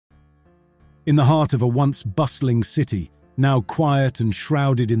In the heart of a once bustling city, now quiet and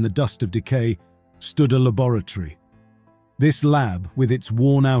shrouded in the dust of decay, stood a laboratory. This lab, with its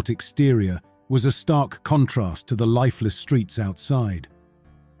worn-out exterior, was a stark contrast to the lifeless streets outside.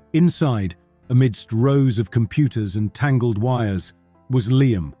 Inside, amidst rows of computers and tangled wires, was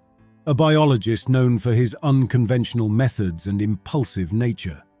Liam, a biologist known for his unconventional methods and impulsive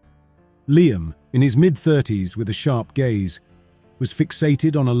nature. Liam, in his mid-30s with a sharp gaze, was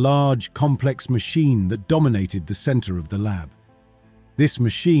fixated on a large, complex machine that dominated the center of the lab. This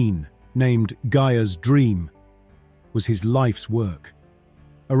machine, named Gaia's Dream, was his life's work.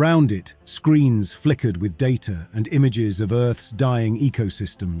 Around it, screens flickered with data and images of Earth's dying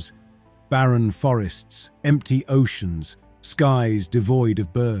ecosystems, barren forests, empty oceans, skies devoid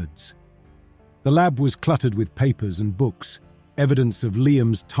of birds. The lab was cluttered with papers and books, evidence of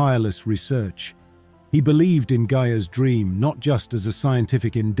Liam's tireless research. He believed in Gaia's Dream not just as a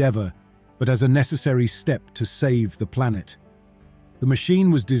scientific endeavor, but as a necessary step to save the planet. The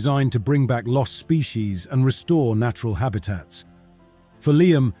machine was designed to bring back lost species and restore natural habitats. For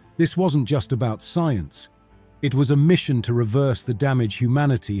Liam, this wasn't just about science. It was a mission to reverse the damage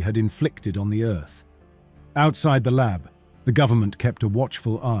humanity had inflicted on the Earth. Outside the lab, the government kept a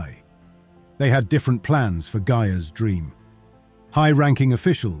watchful eye. They had different plans for Gaia's Dream. High-ranking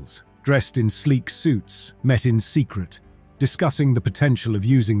officials, dressed in sleek suits, met in secret, discussing the potential of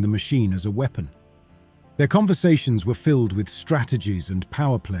using the machine as a weapon. Their conversations were filled with strategies and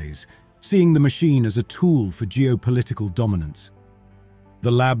power plays, seeing the machine as a tool for geopolitical dominance.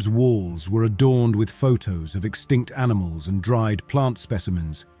 The lab's walls were adorned with photos of extinct animals and dried plant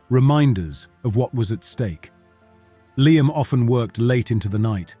specimens, reminders of what was at stake. Liam often worked late into the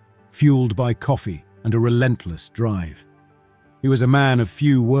night, fueled by coffee and a relentless drive. He was a man of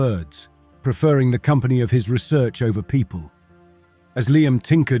few words, preferring the company of his research over people. As Liam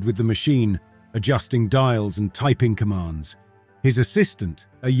tinkered with the machine, adjusting dials and typing commands, his assistant,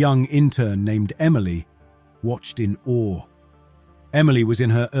 a young intern named Emily, watched in awe. Emily was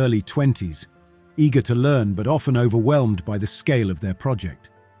in her early 20s, eager to learn but often overwhelmed by the scale of their project.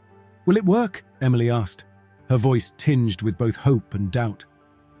 "Will it work?" Emily asked, her voice tinged with both hope and doubt.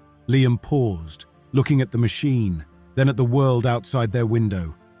 Liam paused, looking at the machine, then at the world outside their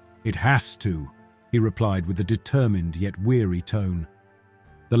window. "It has to," he replied with a determined yet weary tone.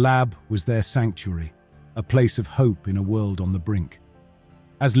 The lab was their sanctuary, a place of hope in a world on the brink.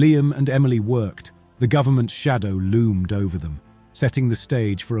 As Liam and Emily worked, the government's shadow loomed over them, setting the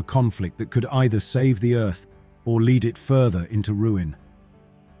stage for a conflict that could either save the Earth or lead it further into ruin.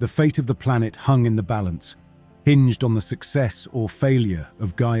 The fate of the planet hung in the balance, hinged on the success or failure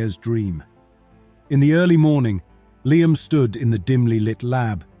of Gaia's Dream. In the early morning, Liam stood in the dimly lit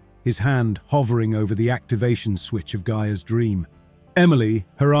lab, his hand hovering over the activation switch of Gaia's Dream. Emily,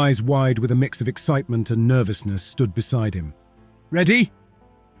 her eyes wide with a mix of excitement and nervousness, stood beside him. "Ready?"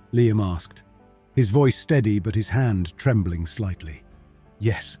 Liam asked, his voice steady but his hand trembling slightly.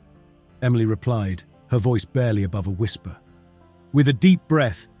 "Yes," Emily replied, her voice barely above a whisper. With a deep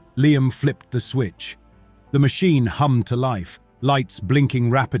breath, Liam flipped the switch. The machine hummed to life, lights blinking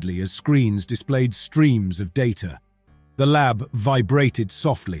rapidly as screens displayed streams of data. The lab vibrated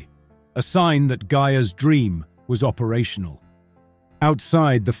softly, a sign that Gaia's Dream was operational.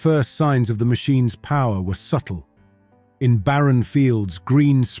 Outside, the first signs of the machine's power were subtle. In barren fields,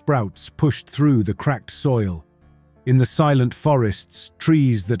 green sprouts pushed through the cracked soil. In the silent forests,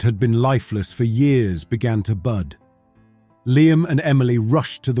 trees that had been lifeless for years began to bud. Liam and Emily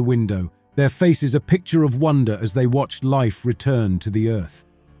rushed to the window, their faces a picture of wonder as they watched life return to the Earth.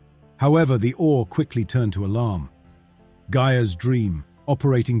 However, the awe quickly turned to alarm. Gaia's Dream,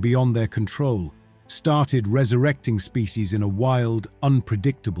 operating beyond their control, started resurrecting species in a wild,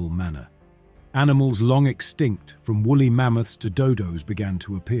 unpredictable manner. Animals long extinct, from woolly mammoths to dodos, began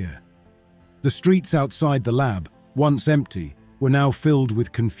to appear. The streets outside the lab, once empty, were now filled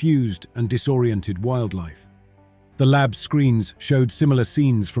with confused and disoriented wildlife. The lab's screens showed similar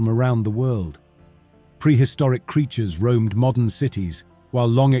scenes from around the world. Prehistoric creatures roamed modern cities, while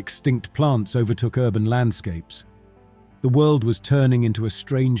long-extinct plants overtook urban landscapes. The world was turning into a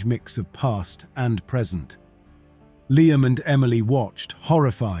strange mix of past and present. Liam and Emily watched,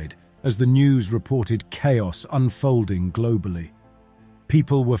 horrified, as the news reported chaos unfolding globally.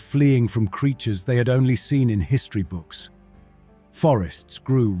 People were fleeing from creatures they had only seen in history books. Forests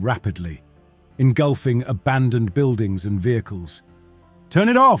grew rapidly, engulfing abandoned buildings and vehicles. "Turn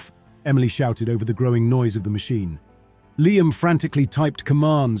it off!" Emily shouted over the growing noise of the machine. Liam frantically typed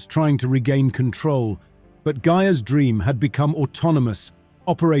commands, trying to regain control, but Gaia's Dream had become autonomous,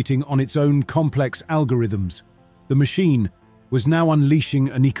 operating on its own complex algorithms. The machine, was now unleashing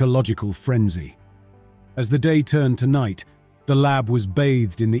an ecological frenzy. As the day turned to night, the lab was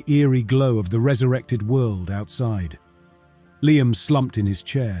bathed in the eerie glow of the resurrected world outside. Liam slumped in his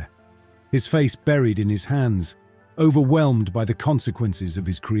chair, his face buried in his hands, overwhelmed by the consequences of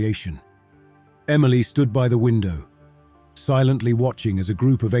his creation. Emily stood by the window, silently watching as a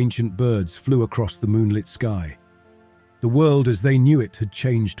group of ancient birds flew across the moonlit sky. The world as they knew it had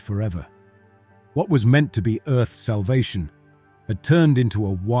changed forever. What was meant to be Earth's salvation had turned into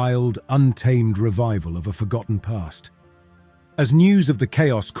a wild, untamed revival of a forgotten past. As news of the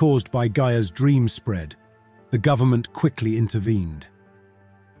chaos caused by Gaia's dream spread, the government quickly intervened.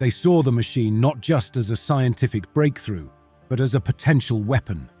 They saw the machine not just as a scientific breakthrough, but as a potential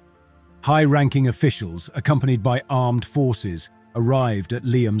weapon. High-ranking officials, accompanied by armed forces, arrived at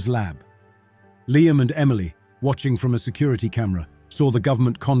Liam's lab. Liam and Emily, watching from a security camera, saw the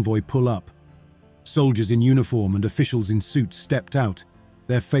government convoy pull up. Soldiers in uniform and officials in suits stepped out,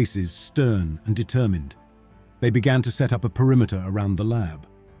 their faces stern and determined. They began to set up a perimeter around the lab.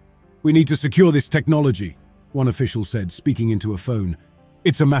 "We need to secure this technology," one official said, speaking into a phone.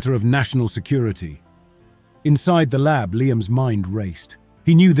 "It's a matter of national security." Inside the lab, Liam's mind raced.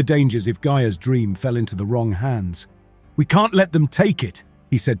 He knew the dangers if Gaia's dream fell into the wrong hands. "We can't let them take it,"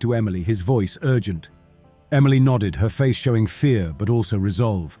 he said to Emily, his voice urgent. Emily nodded, her face showing fear but also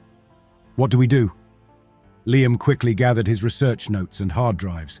resolve. "What do we do?" Liam quickly gathered his research notes and hard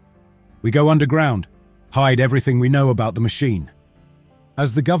drives. "We go underground, hide everything we know about the machine."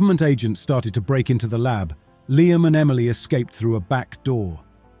 As the government agents started to break into the lab, Liam and Emily escaped through a back door.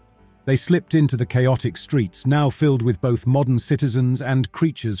 They slipped into the chaotic streets, now filled with both modern citizens and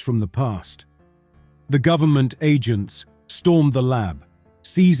creatures from the past. The government agents stormed the lab,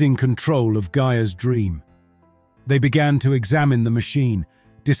 seizing control of Gaia's dream. They began to examine the machine,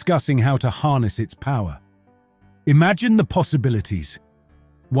 discussing how to harness its power. "Imagine the possibilities,"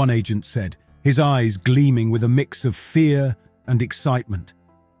 one agent said, his eyes gleaming with a mix of fear and excitement.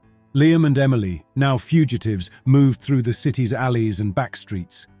 Liam and Emily, now fugitives, moved through the city's alleys and back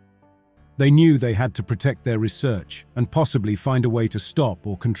streets. They knew they had to protect their research and possibly find a way to stop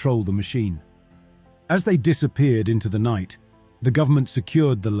or control the machine. As they disappeared into the night, the government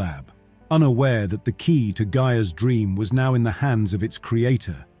secured the lab, unaware that the key to Gaia's dream was now in the hands of its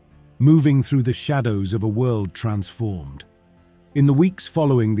creator, moving through the shadows of a world transformed. In the weeks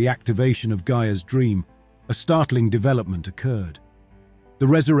following the activation of Gaia's dream, a startling development occurred. The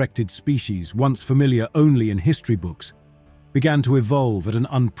resurrected species, once familiar only in history books, began to evolve at an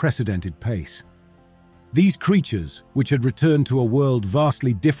unprecedented pace. These creatures, which had returned to a world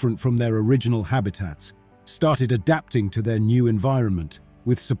vastly different from their original habitats, started adapting to their new environment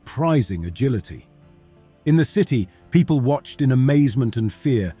with surprising agility. In the city, people watched in amazement and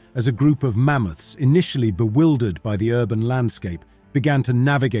fear as a group of mammoths, initially bewildered by the urban landscape, began to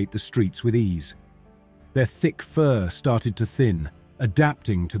navigate the streets with ease. Their thick fur started to thin,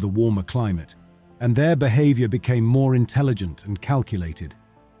 adapting to the warmer climate, and their behavior became more intelligent and calculated.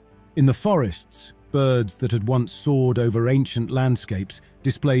 In the forests, birds that had once soared over ancient landscapes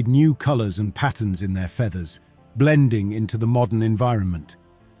displayed new colors and patterns in their feathers, blending into the modern environment.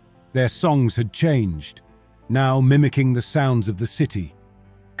 Their songs had changed, now mimicking the sounds of the city,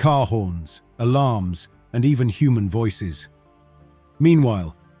 car horns, alarms, and even human voices.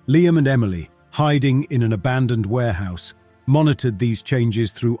 Meanwhile, Liam and Emily, hiding in an abandoned warehouse, monitored these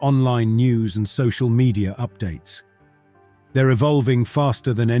changes through online news and social media updates. "They're evolving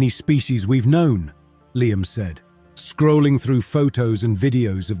faster than any species we've known," Liam said, scrolling through photos and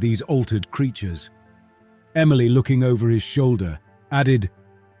videos of these altered creatures. Emily, looking over his shoulder, added,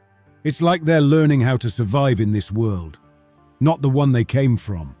 "It's like they're learning how to survive in this world, not the one they came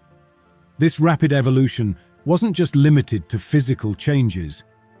from." This rapid evolution wasn't just limited to physical changes.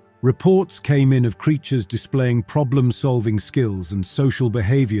 Reports came in of creatures displaying problem-solving skills and social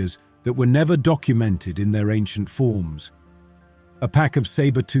behaviors that were never documented in their ancient forms. A pack of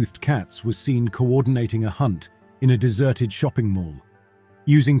saber-toothed cats was seen coordinating a hunt in a deserted shopping mall,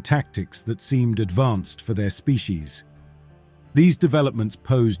 using tactics that seemed advanced for their species. These developments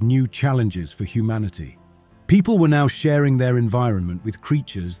posed new challenges for humanity. People were now sharing their environment with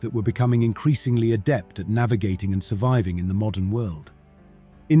creatures that were becoming increasingly adept at navigating and surviving in the modern world.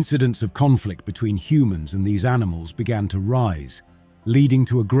 Incidents of conflict between humans and these animals began to rise, leading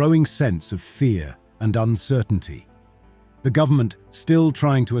to a growing sense of fear and uncertainty. The government, still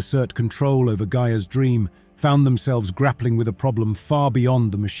trying to assert control over Gaia's dream, found themselves grappling with a problem far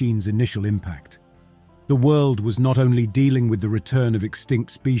beyond the machine's initial impact. The world was not only dealing with the return of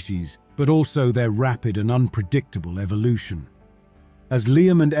extinct species, but also their rapid and unpredictable evolution. As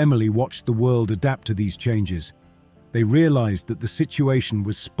Liam and Emily watched the world adapt to these changes, they realized that the situation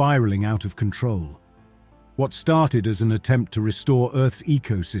was spiraling out of control. What started as an attempt to restore Earth's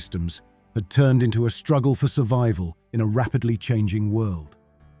ecosystems had turned into a struggle for survival in a rapidly changing world.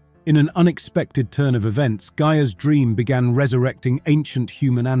 In an unexpected turn of events, Gaia's dream began resurrecting ancient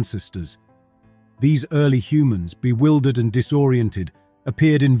human ancestors. These early humans, bewildered and disoriented,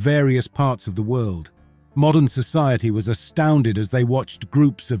 appeared in various parts of the world. Modern society was astounded as they watched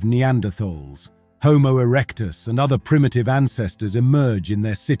groups of Neanderthals, Homo erectus, and other primitive ancestors emerge in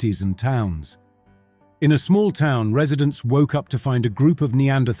their cities and towns. In a small town, residents woke up to find a group of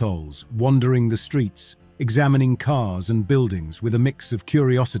Neanderthals wandering the streets, examining cars and buildings with a mix of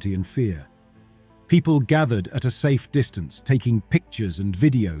curiosity and fear. People gathered at a safe distance, taking pictures and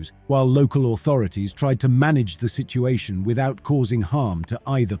videos, while local authorities tried to manage the situation without causing harm to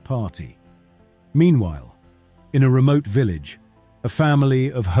either party. Meanwhile, in a remote village, a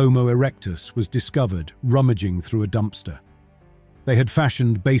family of Homo erectus was discovered rummaging through a dumpster. They had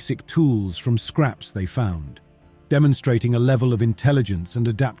fashioned basic tools from scraps they found, demonstrating a level of intelligence and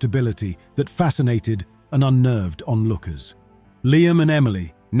adaptability that fascinated and unnerved onlookers. Liam and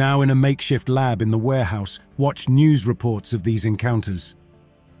Emily, now in a makeshift lab in the warehouse, watched news reports of these encounters.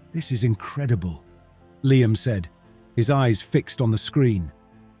 "This is incredible," Liam said, his eyes fixed on the screen.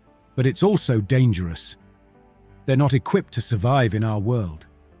 "But it's also dangerous. They're not equipped to survive in our world."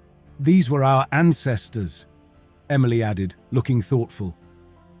 "These were our ancestors," Emily added, looking thoughtful.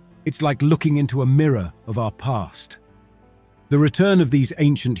 "It's like looking into a mirror of our past." The return of these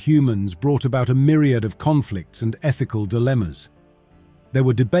ancient humans brought about a myriad of conflicts and ethical dilemmas. There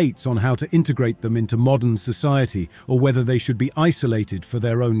were debates on how to integrate them into modern society or whether they should be isolated for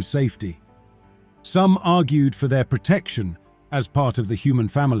their own safety. Some argued for their protection as part of the human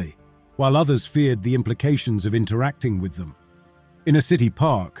family, while others feared the implications of interacting with them. In a city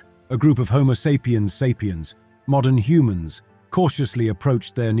park, a group of Homo sapiens, modern humans, cautiously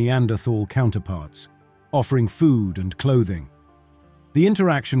approached their Neanderthal counterparts, offering food and clothing. The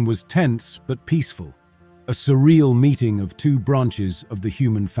interaction was tense but peaceful, a surreal meeting of two branches of the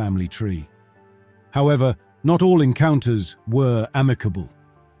human family tree. However, not all encounters were amicable.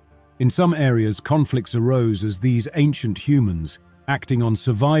 In some areas, conflicts arose as these ancient humans, acting on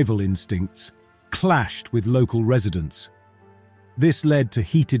survival instincts, clashed with local residents. This led to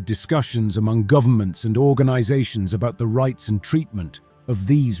heated discussions among governments and organizations about the rights and treatment of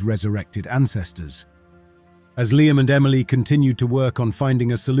these resurrected ancestors. As Liam and Emily continued to work on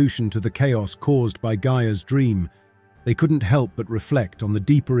finding a solution to the chaos caused by Gaia's dream, they couldn't help but reflect on the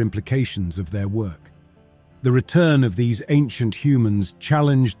deeper implications of their work. The return of these ancient humans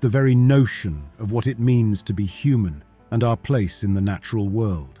challenged the very notion of what it means to be human and our place in the natural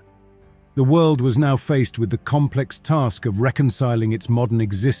world. The world was now faced with the complex task of reconciling its modern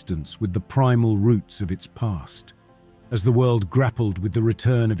existence with the primal roots of its past. As the world grappled with the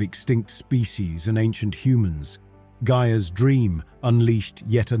return of extinct species and ancient humans, Gaia's dream unleashed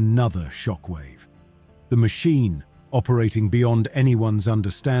yet another shockwave. The machine, operating beyond anyone's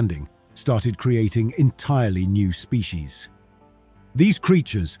understanding, started creating entirely new species. These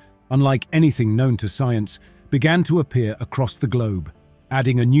creatures, unlike anything known to science, began to appear across the globe,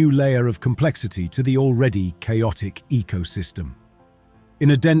 adding a new layer of complexity to the already chaotic ecosystem.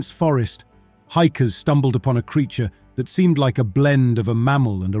 In a dense forest, hikers stumbled upon a creature that seemed like a blend of a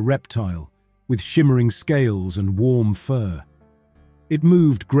mammal and a reptile, with shimmering scales and warm fur. It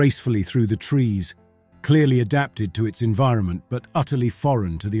moved gracefully through the trees, clearly adapted to its environment but utterly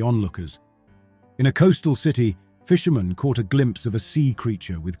foreign to the onlookers. In a coastal city, fishermen caught a glimpse of a sea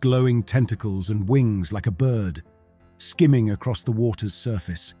creature with glowing tentacles and wings like a bird, skimming across the water's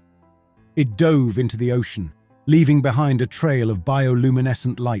surface. It dove into the ocean, leaving behind a trail of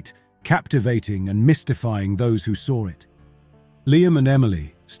bioluminescent light, captivating and mystifying those who saw it. Liam and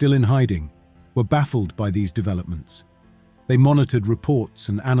Emily, still in hiding, were baffled by these developments. They monitored reports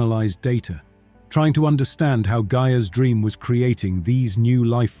and analyzed data, trying to understand how Gaia's dream was creating these new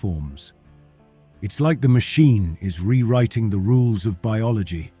life forms. "It's like the machine is rewriting the rules of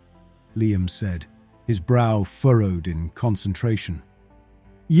biology," Liam said, his brow furrowed in concentration.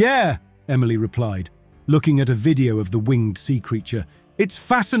 "Yeah," Emily replied, looking at a video of the winged sea creature. "It's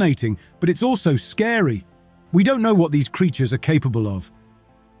fascinating, but it's also scary. We don't know what these creatures are capable of."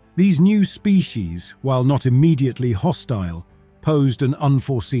 These new species, while not immediately hostile, posed an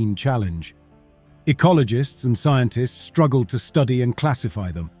unforeseen challenge. Ecologists and scientists struggled to study and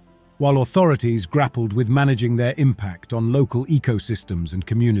classify them, while authorities grappled with managing their impact on local ecosystems and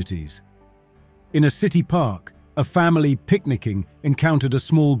communities. In a city park, a family picnicking encountered a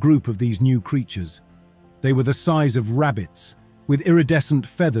small group of these new creatures. They were the size of rabbits, with iridescent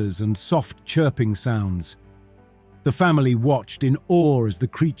feathers and soft chirping sounds. The family watched in awe as the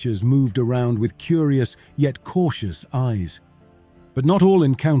creatures moved around with curious yet cautious eyes. But not all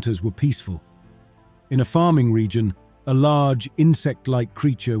encounters were peaceful. In a farming region, a large, insect-like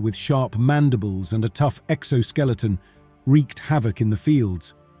creature with sharp mandibles and a tough exoskeleton wreaked havoc in the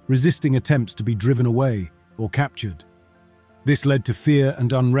fields, resisting attempts to be driven away or captured. This led to fear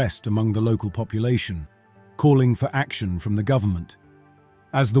and unrest among the local population, calling for action from the government.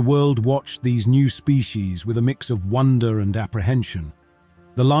 As the world watched these new species with a mix of wonder and apprehension,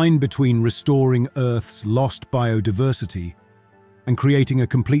 the line between restoring Earth's lost biodiversity and creating a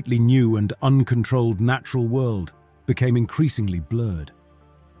completely new and uncontrolled natural world became increasingly blurred.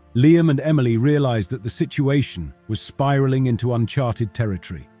 Liam and Emily realized that the situation was spiraling into uncharted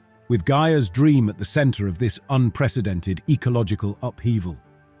territory, with Gaia's dream at the center of this unprecedented ecological upheaval.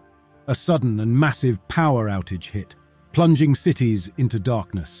 A sudden and massive power outage hit, plunging cities into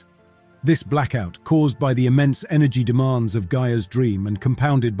darkness. This blackout, caused by the immense energy demands of Gaia's dream and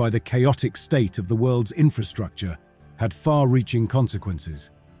compounded by the chaotic state of the world's infrastructure, had far-reaching consequences.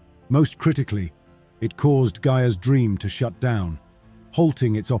 Most critically, it caused Gaia's dream to shut down,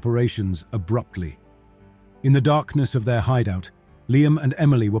 halting its operations abruptly. In the darkness of their hideout, Liam and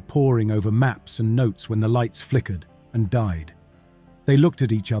Emily were poring over maps and notes when the lights flickered and died. They looked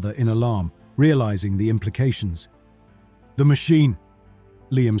at each other in alarm, realizing the implications. "The machine,"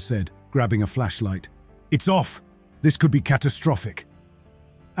 Liam said, grabbing a flashlight. "It's off! This could be catastrophic."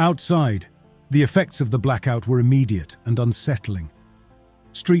 Outside, the effects of the blackout were immediate and unsettling.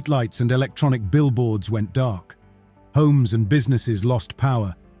 Streetlights and electronic billboards went dark. Homes and businesses lost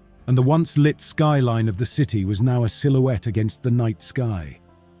power, and the once lit skyline of the city was now a silhouette against the night sky.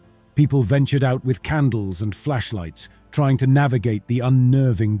 People ventured out with candles and flashlights, trying to navigate the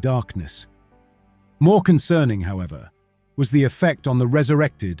unnerving darkness. More concerning, however, was the effect on the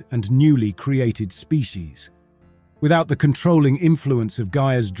resurrected and newly created species. Without the controlling influence of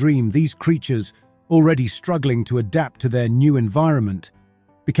Gaia's dream, these creatures, already struggling to adapt to their new environment,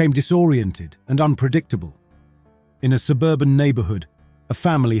 became disoriented and unpredictable. In a suburban neighborhood, a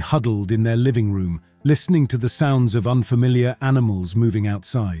family huddled in their living room, listening to the sounds of unfamiliar animals moving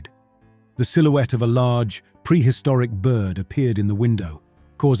outside. The silhouette of a large, prehistoric bird appeared in the window,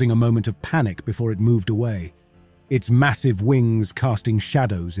 causing a moment of panic before it moved away, its massive wings casting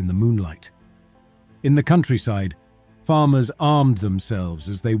shadows in the moonlight. In the countryside, farmers armed themselves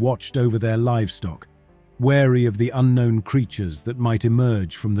as they watched over their livestock, wary of the unknown creatures that might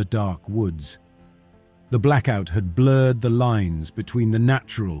emerge from the dark woods. The blackout had blurred the lines between the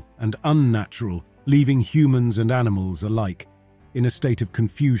natural and unnatural, leaving humans and animals alike in a state of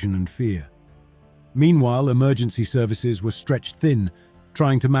confusion and fear. Meanwhile, emergency services were stretched thin,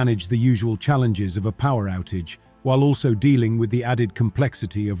 trying to manage the usual challenges of a power outage, while also dealing with the added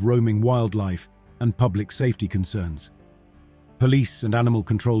complexity of roaming wildlife and public safety concerns. Police and animal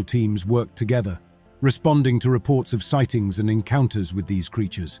control teams worked together, responding to reports of sightings and encounters with these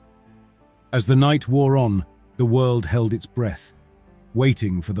creatures. As the night wore on, the world held its breath,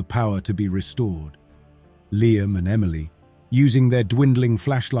 waiting for the power to be restored. Liam and Emily, using their dwindling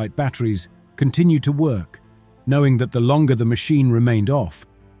flashlight batteries, continued to work, knowing that the longer the machine remained off,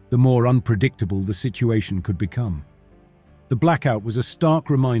 the more unpredictable the situation could become. The blackout was a stark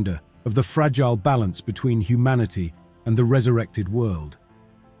reminder of the fragile balance between humanity and the resurrected world.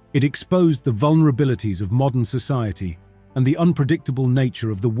 It exposed the vulnerabilities of modern society and the unpredictable nature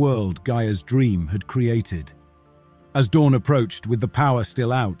of the world Gaia's dream had created. As dawn approached, with the power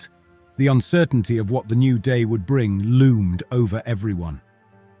still out, the uncertainty of what the new day would bring loomed over everyone.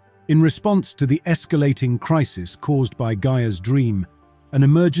 In response to the escalating crisis caused by Gaia's dream, an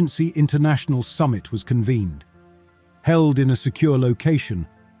emergency international summit was convened. Held in a secure location,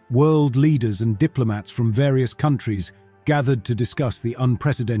 world leaders and diplomats from various countries gathered to discuss the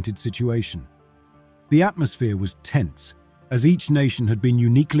unprecedented situation. The atmosphere was tense, as each nation had been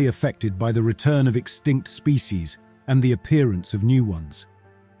uniquely affected by the return of extinct species and the appearance of new ones.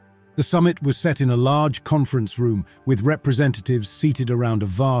 The summit was set in a large conference room with representatives seated around a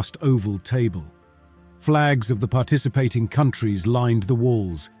vast oval table. Flags of the participating countries lined the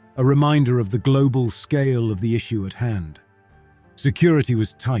walls, a reminder of the global scale of the issue at hand. Security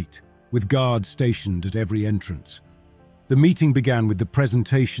was tight, with guards stationed at every entrance. The meeting began with the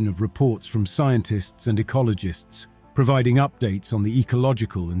presentation of reports from scientists and ecologists, providing updates on the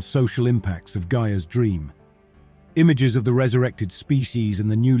ecological and social impacts of Gaia's dream. Images of the resurrected species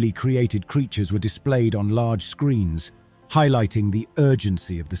and the newly created creatures were displayed on large screens, highlighting the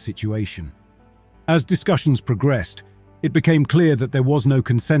urgency of the situation. As discussions progressed, it became clear that there was no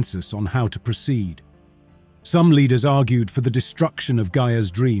consensus on how to proceed. Some leaders argued for the destruction of Gaia's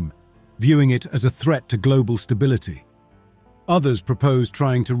dream, viewing it as a threat to global stability. Others proposed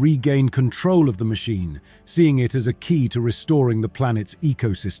trying to regain control of the machine, seeing it as a key to restoring the planet's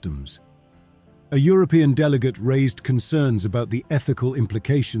ecosystems. A European delegate raised concerns about the ethical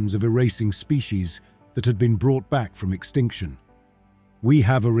implications of erasing species that had been brought back from extinction. "We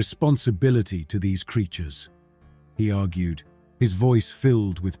have a responsibility to these creatures," he argued, his voice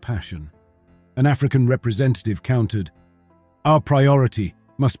filled with passion. An African representative countered, "Our priority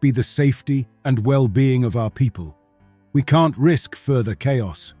must be the safety and well-being of our people. We can't risk further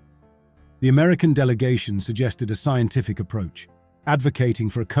chaos." The American delegation suggested a scientific approach,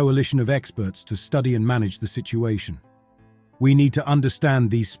 advocating for a coalition of experts to study and manage the situation. "We need to understand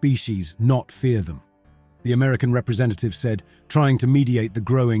these species, not fear them," the American representative said, trying to mediate the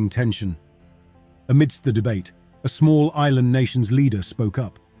growing tension. Amidst the debate, a small island nation's leader spoke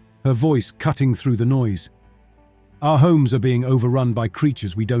up, her voice cutting through the noise. "Our homes are being overrun by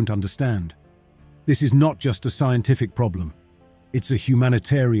creatures we don't understand. This is not just a scientific problem, it's a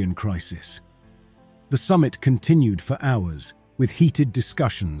humanitarian crisis." The summit continued for hours, with heated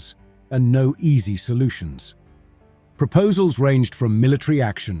discussions and no easy solutions. Proposals ranged from military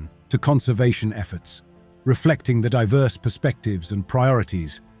action to conservation efforts, reflecting the diverse perspectives and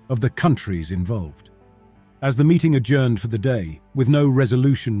priorities of the countries involved. As the meeting adjourned for the day, with no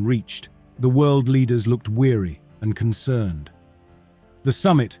resolution reached, the world leaders looked weary and concerned. The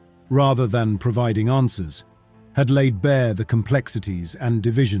summit, rather than providing answers, had laid bare the complexities and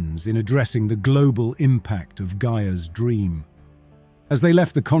divisions in addressing the global impact of Gaia's dream. As they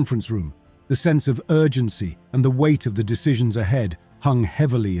left the conference room, the sense of urgency and the weight of the decisions ahead hung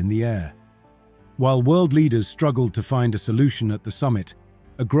heavily in the air. While world leaders struggled to find a solution at the summit,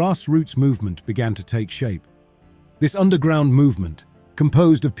 a grassroots movement began to take shape. This underground movement,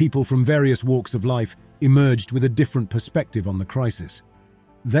 composed of people from various walks of life, emerged with a different perspective on the crisis.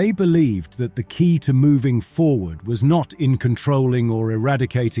 They believed that the key to moving forward was not in controlling or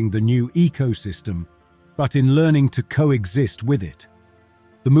eradicating the new ecosystem, but in learning to coexist with it.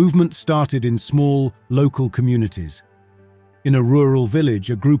 The movement started in small, local communities. In a rural village,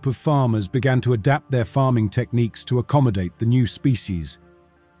 a group of farmers began to adapt their farming techniques to accommodate the new species.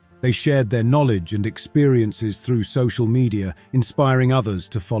 They shared their knowledge and experiences through social media, inspiring others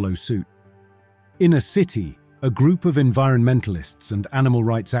to follow suit. In a city, a group of environmentalists and animal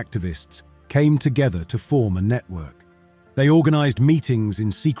rights activists came together to form a network. They organized meetings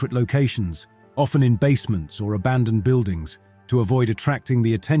in secret locations, often in basements or abandoned buildings, to avoid attracting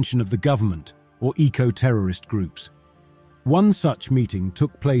the attention of the government or eco-terrorist groups. One such meeting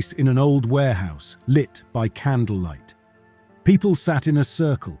took place in an old warehouse, lit by candlelight. People sat in a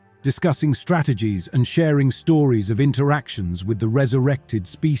circle, discussing strategies and sharing stories of interactions with the resurrected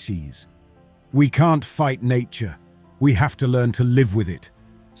species. "We can't fight nature. We have to learn to live with it,"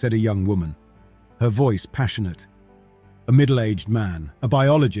 said a young woman, her voice passionate. A middle-aged man, a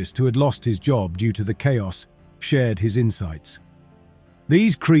biologist who had lost his job due to the chaos, shared his insights.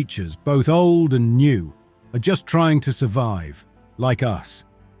 "These creatures, both old and new, are just trying to survive, like us.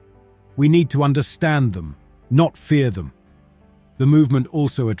 We need to understand them, not fear them." The movement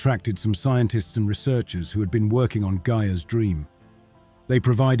also attracted some scientists and researchers who had been working on Gaia's dream. They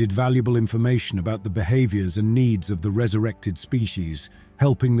provided valuable information about the behaviors and needs of the resurrected species,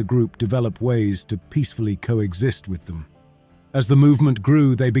 helping the group develop ways to peacefully coexist with them. As the movement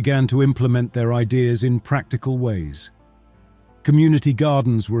grew, they began to implement their ideas in practical ways. Community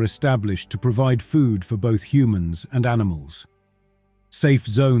gardens were established to provide food for both humans and animals. Safe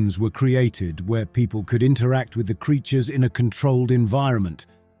zones were created where people could interact with the creatures in a controlled environment,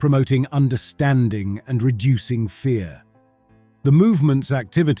 promoting understanding and reducing fear. The movement's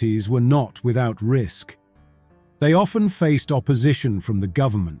activities were not without risk. They often faced opposition from the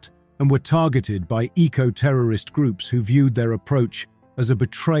government and were targeted by eco-terrorist groups who viewed their approach as a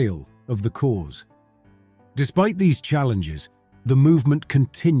betrayal of the cause. Despite these challenges, the movement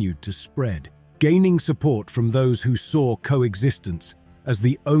continued to spread, gaining support from those who saw coexistence as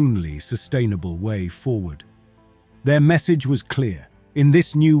the only sustainable way forward. Their message was clear. In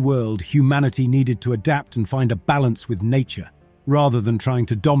this new world, humanity needed to adapt and find a balance with nature, rather than trying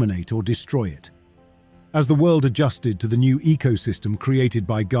to dominate or destroy it. As the world adjusted to the new ecosystem created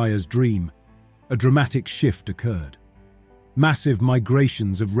by Gaia's dream, a dramatic shift occurred. Massive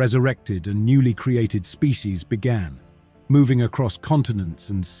migrations of resurrected and newly created species began, moving across continents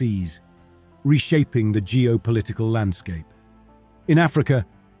and seas, reshaping the geopolitical landscape. In Africa,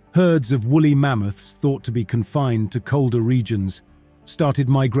 herds of woolly mammoths thought to be confined to colder regions started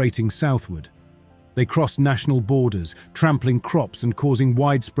migrating southward. They crossed national borders, trampling crops and causing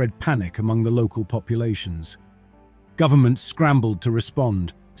widespread panic among the local populations. Governments scrambled to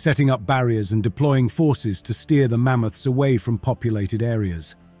respond, setting up barriers and deploying forces to steer the mammoths away from populated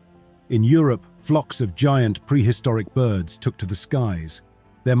areas. In Europe, flocks of giant prehistoric birds took to the skies,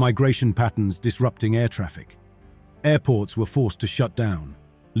 their migration patterns disrupting air traffic. Airports were forced to shut down,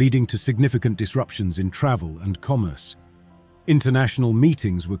 leading to significant disruptions in travel and commerce. International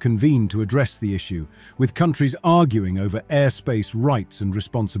meetings were convened to address the issue, with countries arguing over airspace rights and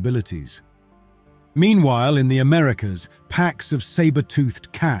responsibilities. Meanwhile, in the Americas, packs of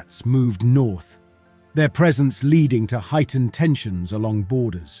saber-toothed cats moved north, their presence leading to heightened tensions along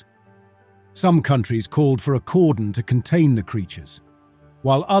borders. Some countries called for a cordon to contain the creatures,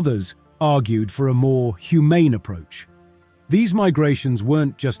 while others argued for a more humane approach. These migrations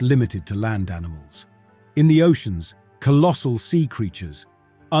weren't just limited to land animals. In the oceans, colossal sea creatures,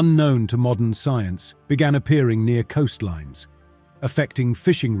 unknown to modern science, began appearing near coastlines, affecting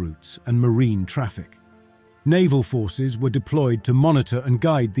fishing routes and marine traffic. Naval forces were deployed to monitor and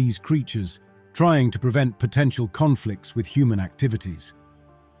guide these creatures, trying to prevent potential conflicts with human activities.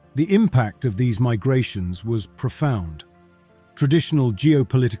 The impact of these migrations was profound. Traditional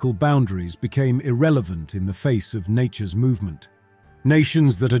geopolitical boundaries became irrelevant in the face of nature's movement.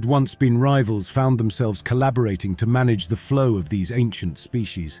 Nations that had once been rivals found themselves collaborating to manage the flow of these ancient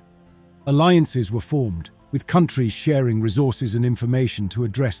species. Alliances were formed, with countries sharing resources and information to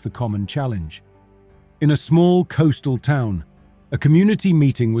address the common challenge. In a small coastal town, a community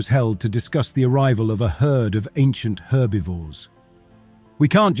meeting was held to discuss the arrival of a herd of ancient herbivores. "We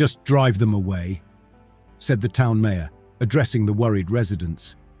can't just drive them away," said the town mayor, addressing the worried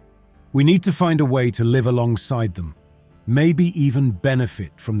residents. "We need to find a way to live alongside them, maybe even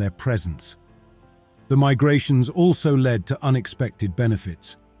benefit from their presence." The migrations also led to unexpected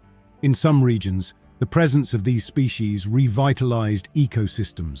benefits. In some regions, the presence of these species revitalized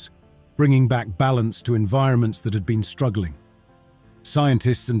ecosystems, bringing back balance to environments that had been struggling.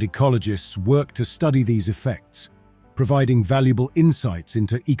 Scientists and ecologists worked to study these effects, providing valuable insights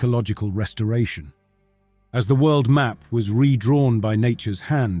into ecological restoration. As the world map was redrawn by nature's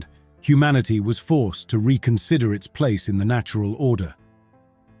hand, humanity was forced to reconsider its place in the natural order.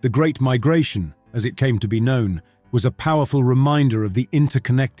 The Great Migration, as it came to be known, was a powerful reminder of the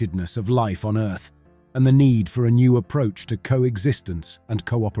interconnectedness of life on Earth and the need for a new approach to coexistence and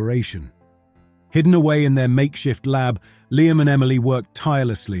cooperation. Hidden away in their makeshift lab, Liam and Emily worked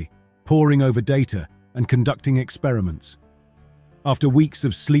tirelessly, poring over data and conducting experiments. After weeks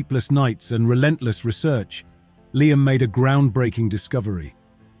of sleepless nights and relentless research, Liam made a groundbreaking discovery.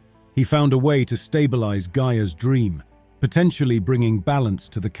 He found a way to stabilize Gaia's dream, potentially bringing balance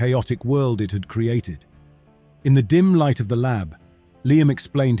to the chaotic world it had created. In the dim light of the lab, Liam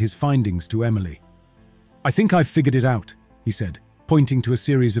explained his findings to Emily. "I think I've figured it out," he said, pointing to a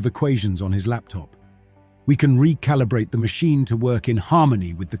series of equations on his laptop. "We can recalibrate the machine to work in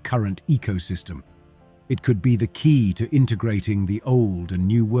harmony with the current ecosystem. It could be the key to integrating the old and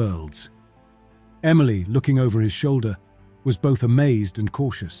new worlds." Emily, looking over his shoulder, was both amazed and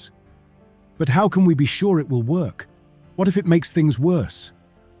cautious. "But how can we be sure it will work? What if it makes things worse?"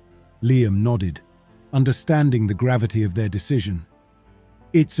 Liam nodded, understanding the gravity of their decision.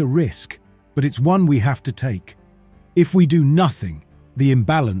 "It's a risk, but it's one we have to take. If we do nothing, the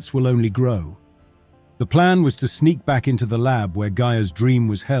imbalance will only grow." The plan was to sneak back into the lab where Gaia's dream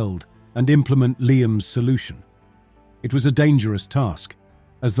was held and implement Liam's solution. It was a dangerous task,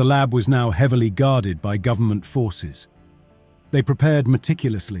 as the lab was now heavily guarded by government forces. They prepared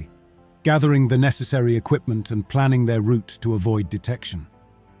meticulously, gathering the necessary equipment and planning their route to avoid detection.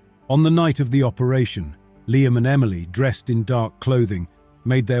 On the night of the operation, Liam and Emily, dressed in dark clothing,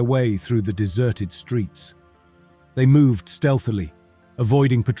 made their way through the deserted streets. They moved stealthily,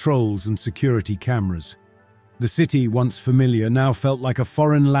 avoiding patrols and security cameras. The city, once familiar, now felt like a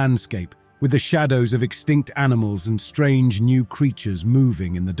foreign landscape, with the shadows of extinct animals and strange new creatures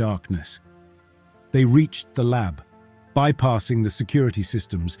moving in the darkness. They reached the lab, bypassing the security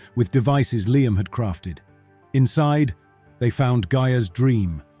systems with devices Liam had crafted. Inside, they found Gaia's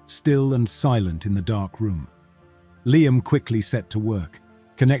dream, still and silent in the dark room. Liam quickly set to work,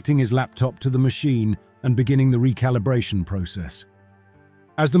 connecting his laptop to the machine and beginning the recalibration process.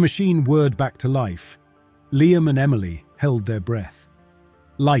 As the machine whirred back to life, Liam and Emily held their breath.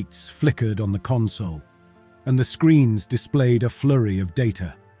 Lights flickered on the console, and the screens displayed a flurry of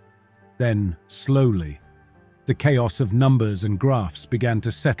data. Then, slowly, the chaos of numbers and graphs began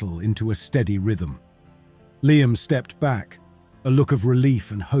to settle into a steady rhythm. Liam stepped back, a look of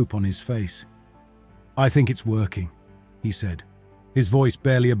relief and hope on his face. "I think it's working," he said, his voice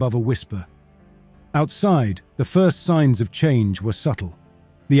barely above a whisper. Outside, the first signs of change were subtle.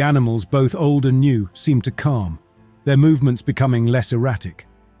 The animals, both old and new, seemed to calm, their movements becoming less erratic.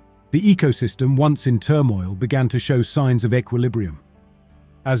 The ecosystem, once in turmoil, began to show signs of equilibrium.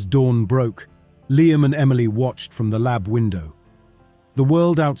 As dawn broke, Liam and Emily watched from the lab window. The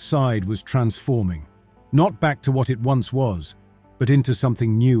world outside was transforming, not back to what it once was, but into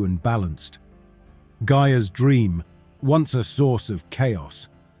something new and balanced. Gaia's dream, once a source of chaos,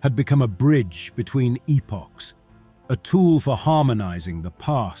 had become a bridge between epochs, a tool for harmonizing the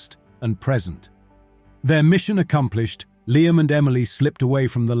past and present. Their mission accomplished, Liam and Emily slipped away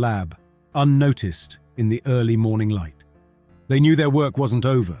from the lab, unnoticed in the early morning light. They knew their work wasn't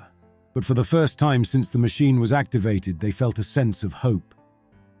over, but for the first time since the machine was activated, they felt a sense of hope.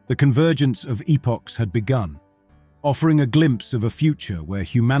 The convergence of epochs had begun, offering a glimpse of a future where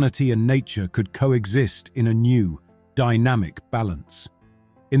humanity and nature could coexist in a new, dynamic balance.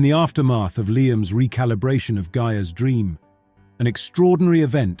 In the aftermath of Liam's recalibration of Gaia's dream, an extraordinary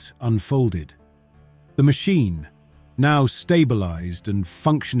event unfolded. The machine, now stabilized and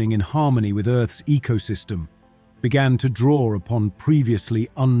functioning in harmony with Earth's ecosystem, began to draw upon previously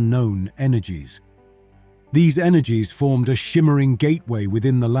unknown energies. These energies formed a shimmering gateway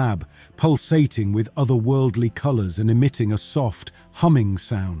within the lab, pulsating with otherworldly colors and emitting a soft, humming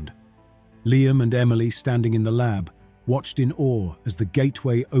sound. Liam and Emily, standing in the lab, watched in awe as the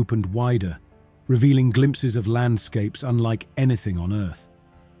gateway opened wider, revealing glimpses of landscapes unlike anything on Earth.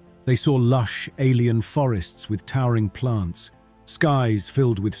 They saw lush, alien forests with towering plants, skies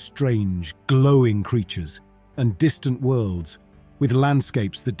filled with strange, glowing creatures, and distant worlds with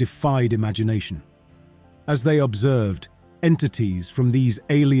landscapes that defied imagination. As they observed, entities from these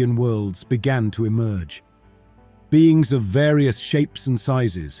alien worlds began to emerge. Beings of various shapes and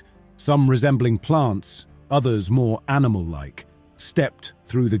sizes, some resembling plants, others more animal-like, stepped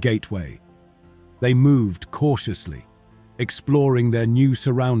through the gateway. They moved cautiously, exploring their new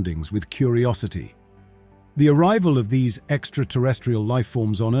surroundings with curiosity. The arrival of these extraterrestrial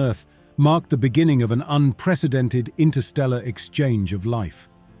lifeforms on Earth marked the beginning of an unprecedented interstellar exchange of life.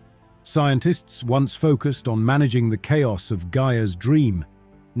 Scientists, once focused on managing the chaos of Gaia's dream,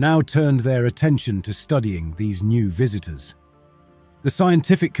 now turned their attention to studying these new visitors. The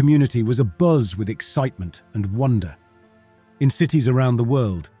scientific community was abuzz with excitement and wonder. In cities around the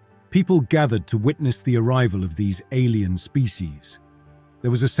world, people gathered to witness the arrival of these alien species. There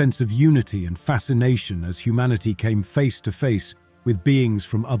was a sense of unity and fascination as humanity came face to face with beings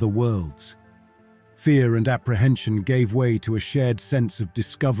from other worlds. Fear and apprehension gave way to a shared sense of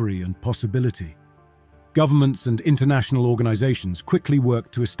discovery and possibility. Governments and international organizations quickly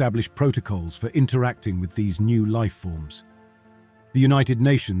worked to establish protocols for interacting with these new life forms. The United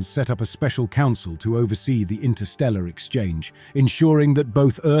Nations set up a special council to oversee the interstellar exchange, ensuring that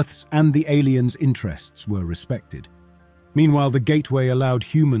both Earth's and the aliens' interests were respected. Meanwhile, the gateway allowed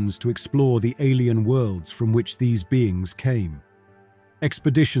humans to explore the alien worlds from which these beings came.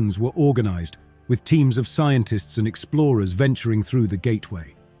 Expeditions were organized, with teams of scientists and explorers venturing through the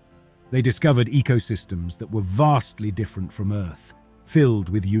gateway. They discovered ecosystems that were vastly different from Earth, filled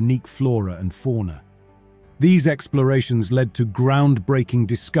with unique flora and fauna. These explorations led to groundbreaking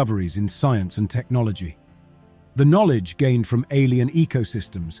discoveries in science and technology. The knowledge gained from alien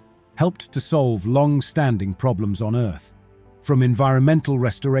ecosystems helped to solve long-standing problems on Earth, from environmental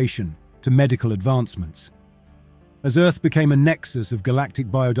restoration to medical advancements. As Earth became a nexus of galactic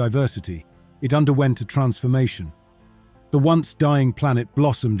biodiversity, it underwent a transformation. The once dying planet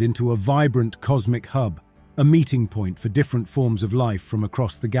blossomed into a vibrant cosmic hub, a meeting point for different forms of life from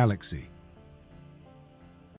across the galaxy.